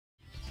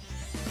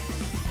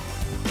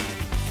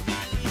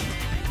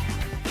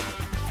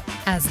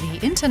As the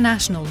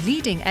international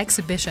leading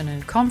exhibition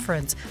and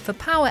conference for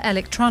power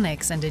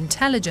electronics and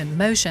intelligent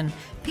motion,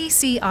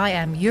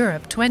 PCIM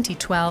Europe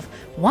 2012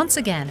 once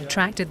again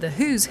attracted the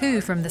who's who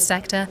from the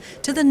sector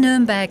to the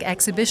Nuremberg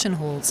exhibition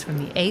halls from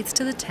the 8th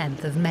to the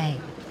 10th of May.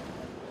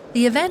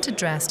 The event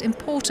addressed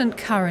important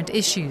current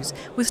issues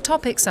with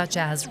topics such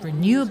as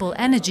renewable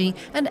energy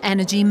and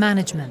energy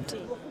management.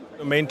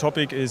 The main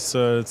topic is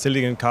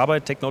silicon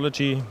carbide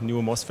technology,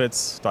 new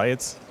MOSFETs,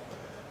 diodes,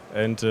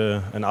 and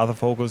another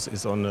focus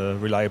is on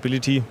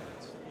reliability.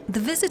 The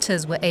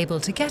visitors were able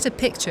to get a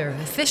picture of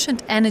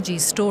efficient energy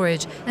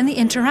storage and the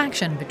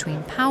interaction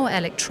between power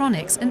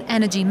electronics and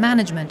energy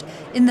management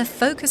in the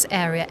focus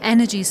area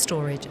energy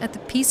storage at the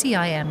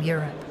PCIM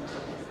Europe.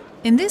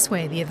 In this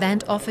way, the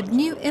event offered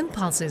new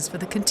impulses for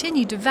the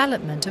continued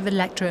development of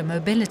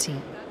electromobility.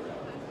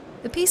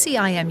 The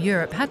PCIM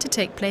Europe had to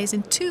take place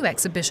in 2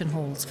 exhibition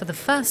halls for the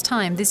first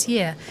time this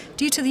year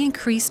due to the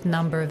increased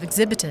number of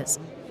exhibitors.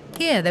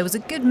 Here there was a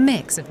good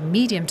mix of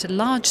medium to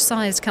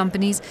large-sized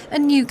companies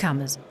and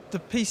newcomers. The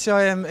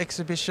PCIM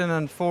exhibition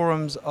and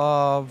forums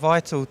are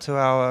vital to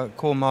our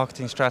core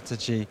marketing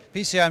strategy.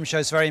 PCIM show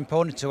is very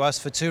important to us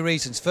for 2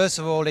 reasons. First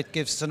of all, it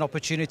gives us an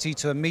opportunity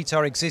to meet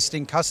our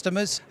existing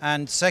customers,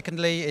 and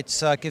secondly, it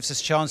gives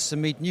us a chance to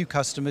meet new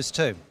customers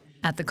too.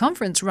 At the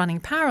conference running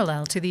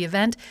parallel to the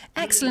event,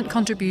 excellent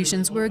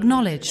contributions were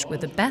acknowledged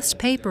with the Best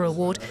Paper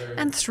Award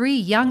and 3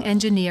 Young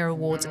Engineer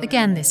Awards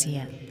again this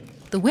year.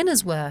 The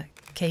winners were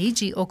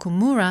Keiji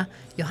Okumura,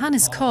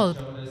 Johannes Kolb,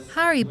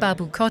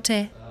 Babu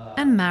Kotte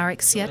and Marek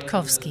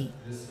Siatkowski.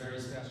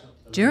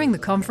 During the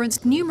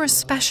conference, numerous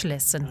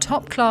specialists and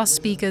top-class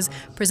speakers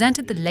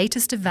presented the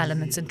latest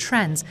developments and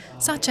trends,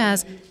 such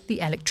as the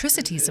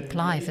electricity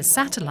supply for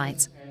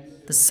satellites,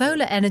 the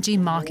solar energy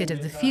market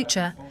of the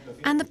future,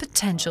 and the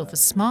potential for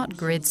smart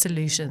grid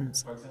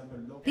solutions.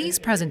 These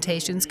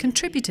presentations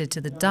contributed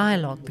to the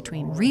dialogue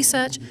between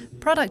research,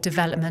 product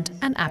development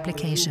and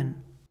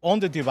application. On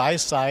the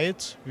device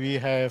side, we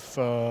have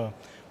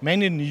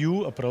many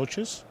new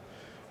approaches.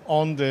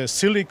 On the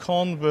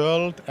silicon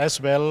world, as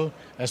well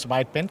as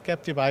wide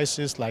bandgap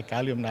devices like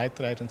gallium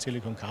nitride and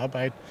silicon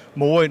carbide,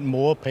 more and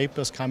more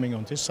papers coming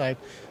on this side.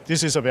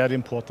 This is a very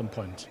important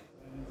point.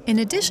 In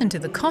addition to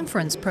the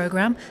conference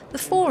program, the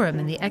forum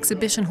in the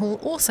exhibition hall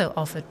also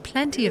offered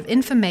plenty of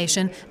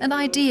information and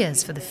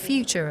ideas for the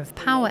future of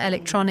power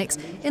electronics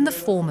in the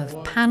form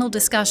of panel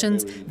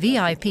discussions,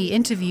 VIP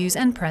interviews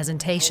and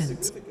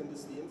presentations.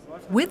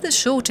 With the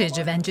shortage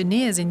of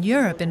engineers in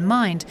Europe in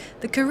mind,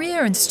 the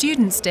Career and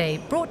Students' Day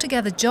brought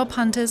together job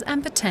hunters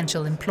and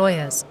potential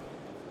employers.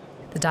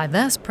 The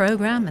diverse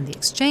program and the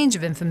exchange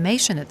of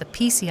information at the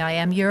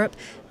PCIM Europe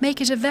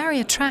make it a very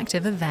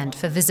attractive event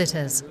for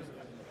visitors.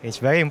 It's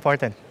very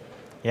important,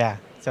 yeah.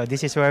 So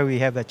this is where we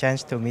have a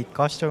chance to meet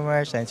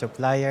customers and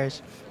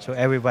suppliers, so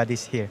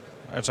everybody's here.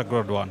 It's a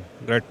good one,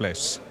 great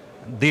place,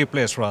 the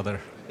place rather.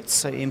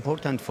 It's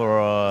important for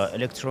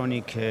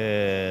electronic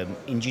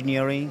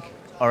engineering,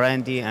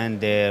 R&D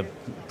and the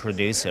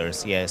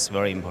producers, yes,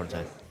 very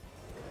important.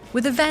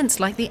 With events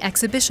like the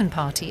exhibition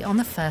party on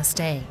the first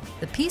day,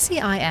 the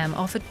PCIM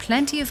offered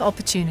plenty of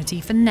opportunity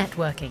for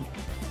networking.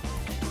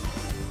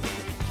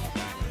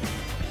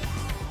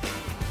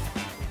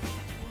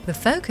 The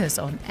focus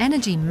on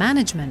energy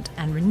management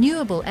and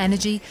renewable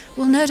energy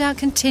will no doubt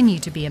continue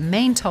to be a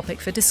main topic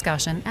for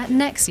discussion at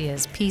next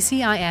year's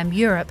PCIM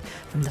Europe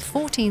from the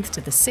 14th to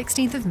the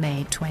 16th of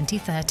May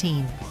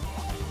 2013.